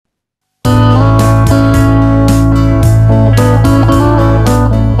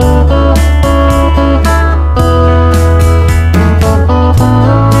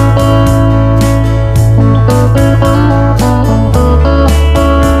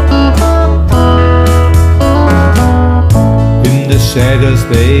shadows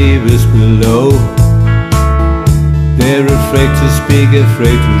they whisper low. They're afraid to speak,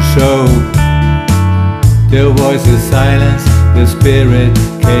 afraid to show. Their voices silenced, their spirit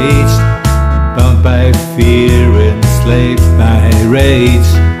caged, bound by fear, enslaved by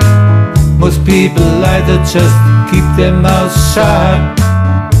rage. Most people either just keep their mouths shut,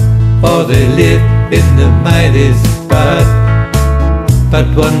 or they live in the mighty spot. But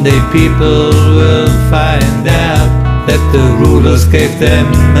one day people will find out that the rulers gave them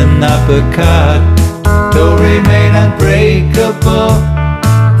an uppercut. To remain unbreakable,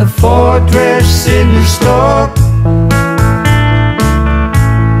 a fortress in the storm.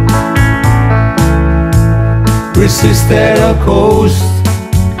 Resist their coast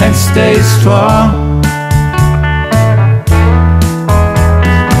and stay strong.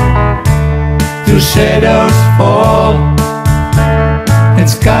 Do shadows fall and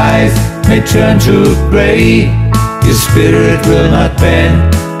skies may turn to grey, your spirit will not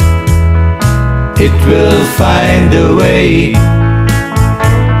bend, it will find a way.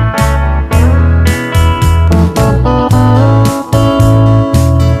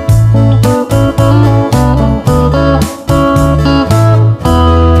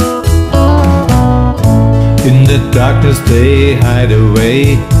 In the darkness they hide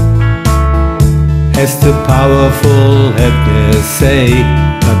away, as the powerful have their say.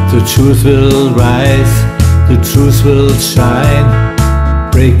 But the truth will rise, the truth will shine,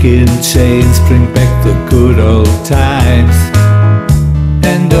 breaking chains, bring back the good old times.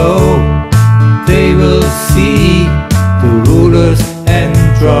 And oh, they will see the rulers and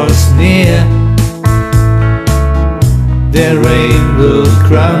draws near. Their reign will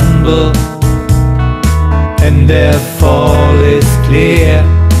crumble and their fall is clear.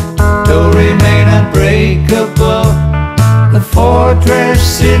 They'll remain unbreakable, a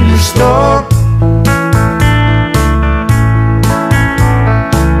fortress in the storm.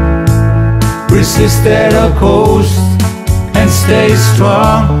 Resist their coast and stay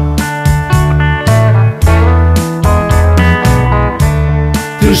strong.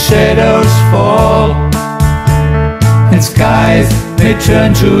 Do shadows fall and skies may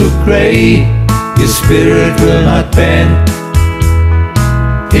turn to grey, your spirit will not bend,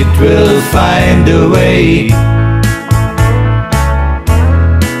 it will find a way.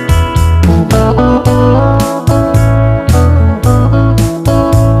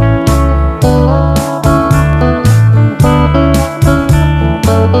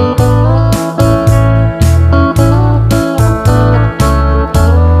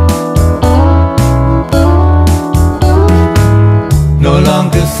 No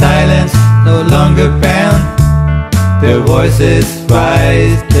longer silenced, no longer bound, their voices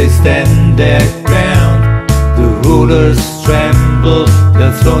rise, they stand their ground. The rulers tremble,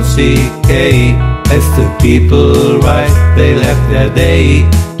 their thrones decay, as the people rise, they left their day.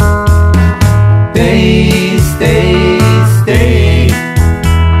 They stay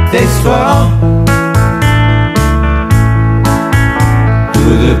strong. To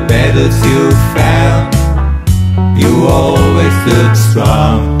the battles you found, you always stood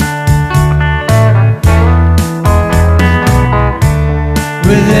strong.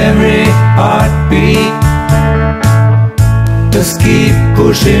 With every heartbeat, just keep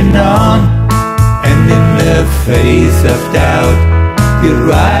pushing on, and in the face of doubt, you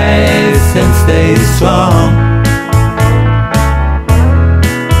rise and stay strong.